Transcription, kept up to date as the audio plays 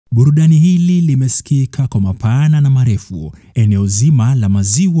Burudani hili limesikika kwa mapana na marefu eneo zima la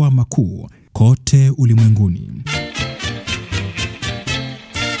maziwa makuu kote ulimwenguni.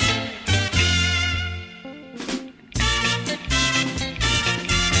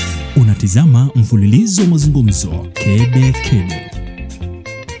 Unatizama mfululizo wa mazungumzo Kede Kede.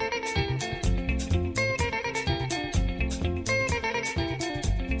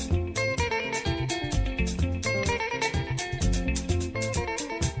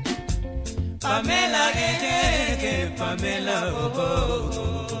 Pamela gege, Pamela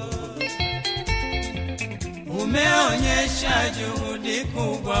umeonyesha juhudi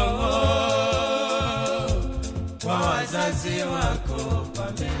kubwa kwa wazazi wako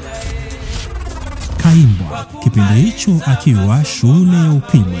Pamela. Kaimbwa kipindi hicho akiwa shule ya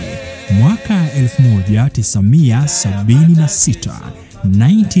upili mwaka 1976,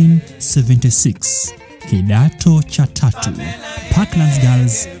 1976, kidato cha 3, Parklands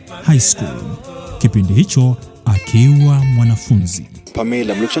Girls High School. Kipindi hicho akiwa mwanafunzi.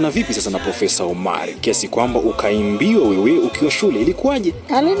 Pamela, mlikutana vipi sasa na Profesa Omari kiasi kwamba ukaimbiwa wewe ukiwa shule? Ilikuwaje?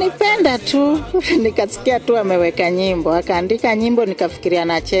 Alinipenda tu, nikasikia tu ameweka nyimbo, akaandika nyimbo, nikafikiria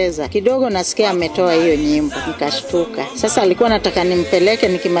anacheza. Kidogo nasikia ametoa hiyo nyimbo, nikashtuka. Sasa alikuwa anataka nimpeleke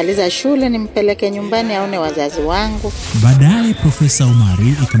nikimaliza shule, nimpeleke nyumbani aone wazazi wangu. Baadaye Profesa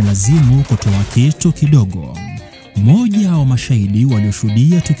Omari ikamlazimu kutoa kitu kidogo. Mmoja wa mashahidi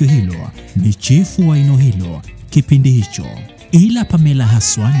walioshuhudia tukio hilo ni chifu wa eneo hilo kipindi hicho. Ila Pamela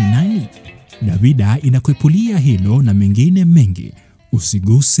haswa ni nani? Dawida inakwepulia hilo na mengine mengi.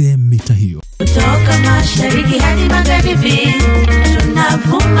 Usiguse mita hiyo. Kutoka mashariki hadi magharibi,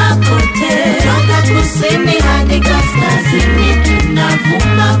 tunavuma kote. Kutoka kusini hadi kaskazini,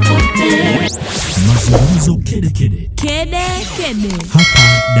 tunavuma kote. Mazungumzo Kede Kede. Kede Kede.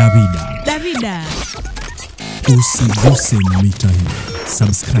 Hapa Dawida. Dawida. Usiguse mita hiyo.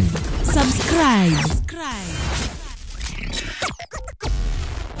 Subscribe.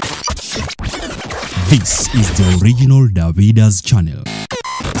 This is the original Davida's channel.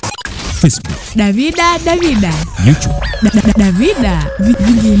 Facebook Dawida. YouTube Dawida.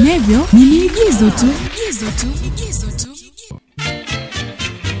 Vinginevyo ni miigizo tu.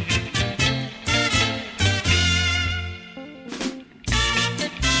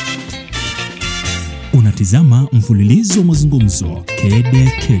 Unatizama mfululizo wa mazungumzo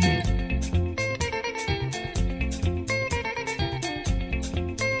Kede Kede.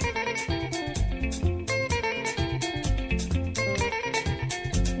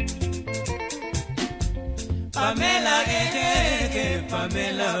 Pamela gege,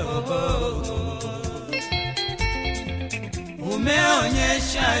 Pamela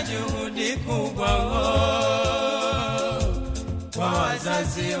umeonyesha juhudi kubwa kwa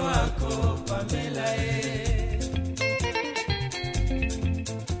wazazi wako Pamela,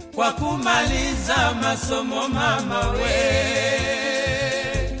 kwa kumaliza masomo mama we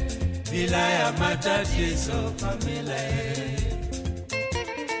bila ya matatizo Pamela.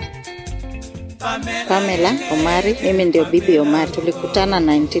 Pamela Omari, mimi ndio bibi Omari. Tulikutana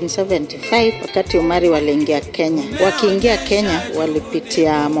 1975 wakati Omari waliingia Kenya. Wakiingia Kenya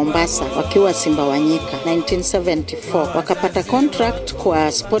walipitia Mombasa wakiwa Simba Wanyika. 1974 wakapata contract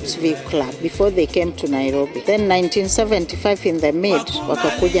kwa Sportsview Club before they came to Nairobi. Then 1975 in the mid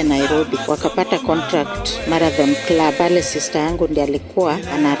wakakuja Nairobi wakapata contract Marathon Club. Pale sister yangu ndiye alikuwa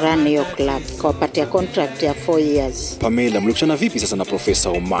ana run hiyo club. Kawapatia contract ya 4 years. Pamela, mlikutana vipi sasa na Profesa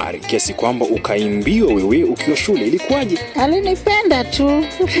Omari kiasi kwamba ukaimbiwa wewe ukiwa shule? Ilikuwaje? Alinipenda tu,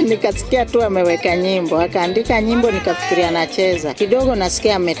 nikasikia tu ameweka nyimbo, akaandika nyimbo, nikafikiria anacheza. Kidogo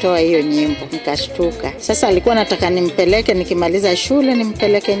nasikia ametoa hiyo nyimbo, nikashtuka. Sasa alikuwa anataka nimpeleke nikimaliza shule,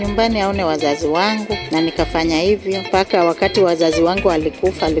 nimpeleke nyumbani aone wazazi wangu, na nikafanya hivyo mpaka wakati wazazi wangu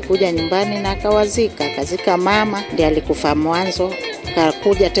walikufa. Alikuja nyumbani na akawazika. Kazika mama, ndiye alikufa mwanzo,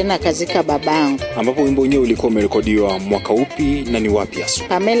 akakuja tena kazika babangu. Ambapo wimbo wenyewe ulikuwa umerekodiwa mwaka upi na ni wapi hasa?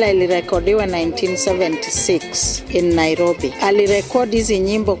 Pamela ilirekodiwa 1976 in Nairobi. Alirekodi hizi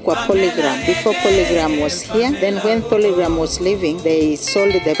nyimbo kwa Polygram before Polygram was here. Then when Polygram was leaving, they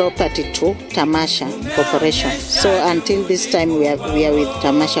sold the property to Tamasha Corporation. So until this time we are with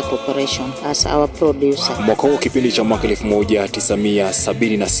Tamasha Corporation as our producer. Mwaka huo kipindi cha mwaka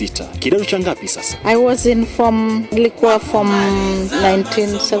 1976. Kidato cha ngapi sasa? I was in nilikuwa form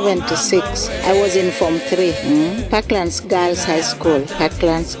 1976. I was in form 3. Parklands Girls High School.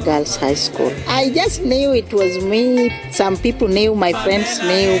 I just knew it was me. Some people knew, my friends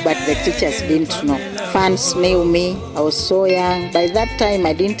knew, but the teachers didn't know. fans knew me. I was so young. By that time,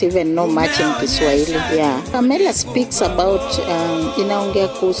 I didn't even know much in Kiswahili. Yeah. Pamela speaks about inaongea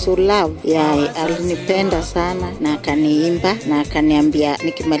kuhusu love. Yeah, alinipenda sana na akaniimba na akaniambia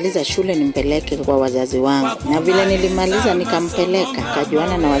nikimaliza shule nimpeleke kwa wazazi wangu. Na vile nilimaliza nikampeleka,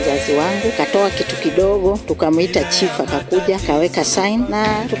 kajuana na wazazi wangu, katoa kitu kidogo, tukamuita chief, akakuja, kaweka sign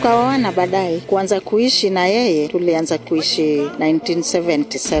na tukaoana baadaye. Kuanza kuishi na yeye tulianza kuishi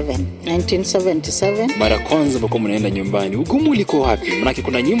 1977. Mara kwanza mko mnaenda nyumbani, ugumu uliko wapi? Maana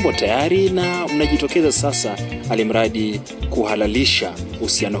kuna nyimbo tayari na mnajitokeza sasa alimradi kuhalalisha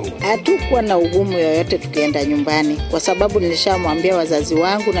uhusiano huu. Hatukuwa na ugumu yoyote tukienda nyumbani kwa sababu nilishamwambia wazazi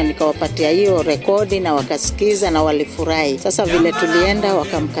wangu na nikawapatia hiyo rekodi na wakasikiza na walifurahi. Sasa vile tulienda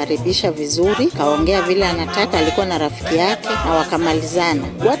wakamkaribisha vizuri, kaongea vile anataka, alikuwa na rafiki yake na wakamalizana.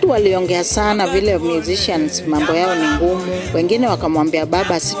 Watu waliongea sana vile musicians mambo yao ni ngumu. Wengine wakamwambia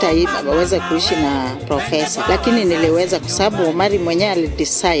baba sitaweza kuishi na profesa, lakini niliweza kwa sababu Omari mwenyewe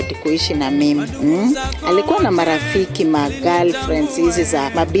alidecide kuishi na mimi. Alikuwa na marafiki, girlfriends hizi za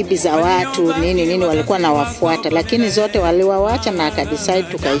mabibi za watu nini walikuwa na wafuata, lakini zote waliwaacha na akadecide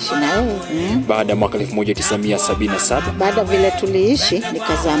tukaishi na yeye. Baada ya mwaka 1977, baada vile tuliishi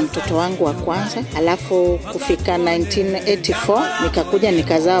nikazaa mtoto wangu wa kwanza, alafu kufika 1984 nikakuja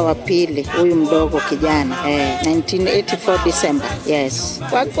nikazaa wa pili, huyu mdogo kijana 1984 December. Yes.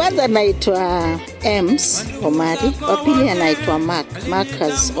 Wa kwanza anaitwa Ems Omari, wa pili anaitwa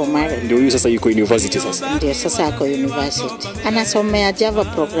Marcus Omari. Ndio huyu sasa yuko university sasa. Ndio sasa ako university. Anasomea Java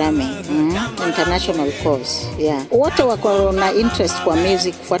programming, international course. Yeah. Wote wako na interest kwa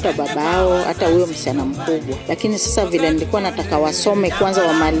music kufuata babao, hata huyo msichana mkubwa. Lakini sasa vile nilikuwa nataka wasome kwanza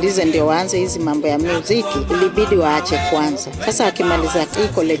wamalize ndio waanze hizi mambo ya music, ilibidi waache kwanza. Sasa akimaliza hii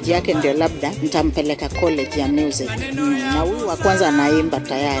college yake ndio labda nitampeleka college ya music. Na huyu wa kwanza anaimba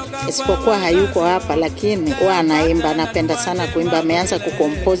tayari. Isipokuwa hayuko hapa lakini huwa anaimba, anapenda sana kuimba. Ameanza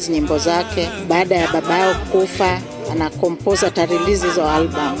kucompose nyimbo zake baada ya babao kufa. Ana compose release hizo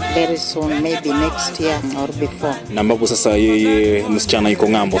album very soon, maybe next year or before. Na mambo sasa yeye msichana yuko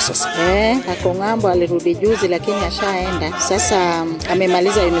ngambo sasa. Ako ngambo, alirudi juzi lakini ashaenda. Sasa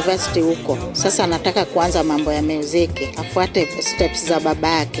amemaliza university huko. Sasa anataka kuanza mambo ya music, afuate steps za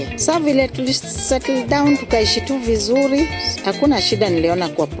babake. Sasa vile tulisettle down tukaishi tu vizuri. Hakuna shida niliona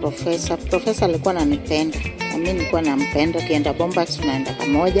kwa profesa. Profesa alikuwa ananipenda. Mimi nilikuwa nampenda. Kienda Bombax tunaenda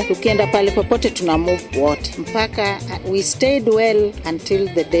pamoja. Tukienda pale popote tuna move wote. Mpaka we stayed well until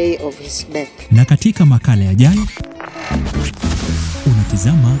the day of his death. Na katika makala yajayo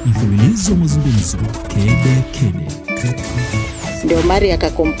unatizama mfululizo wa mazungumzo Kede. Ndio Mari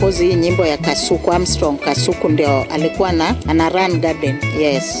akakompose hii nyimbo ya Kasuku, Armstrong Kasuku ndio alikuwa ana run garden.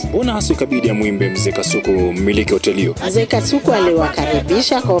 Yes. Mbona hasa ikabidi amwimbe mzee Kasuku, mmiliki hotelio? Mzee Kasuku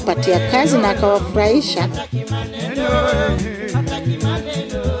aliwakaribisha, akawapatia kazi na akawafurahisha.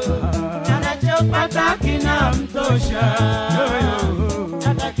 Anachopata kinamtosha.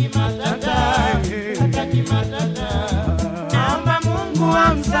 Naomba Mungu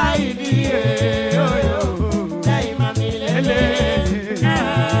amsaidie daima milele.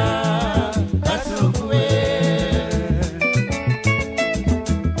 Kasuku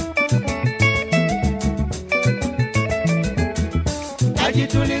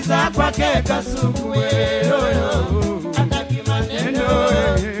ajituliza kwake Kasuku hataki maneno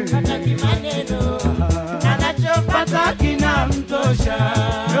anachopata kinamtosha.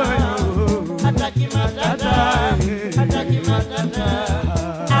 Hataki matata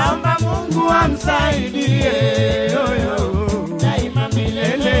naomba Mungu amsaidie daima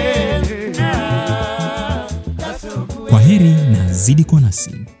milele. Kwaheri na zidi kwa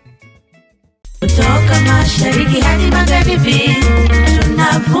nasi. Kutoka mashariki hadi magharibi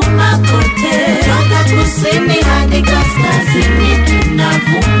tunavuma kote, kutoka kusini hadi kaskazini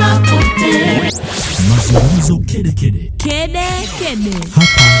tunavuma kote. Mazungumzo Kede.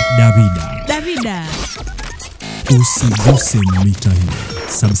 Hapa Dawida. Usiguse mita hii.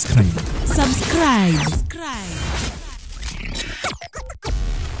 Subscribe.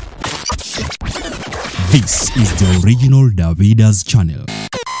 This is the original Davida's channel.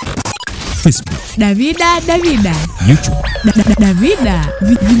 Facebook Dawida. YouTube Dawida,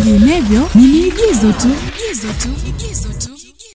 vinginevyo ni igizo tu.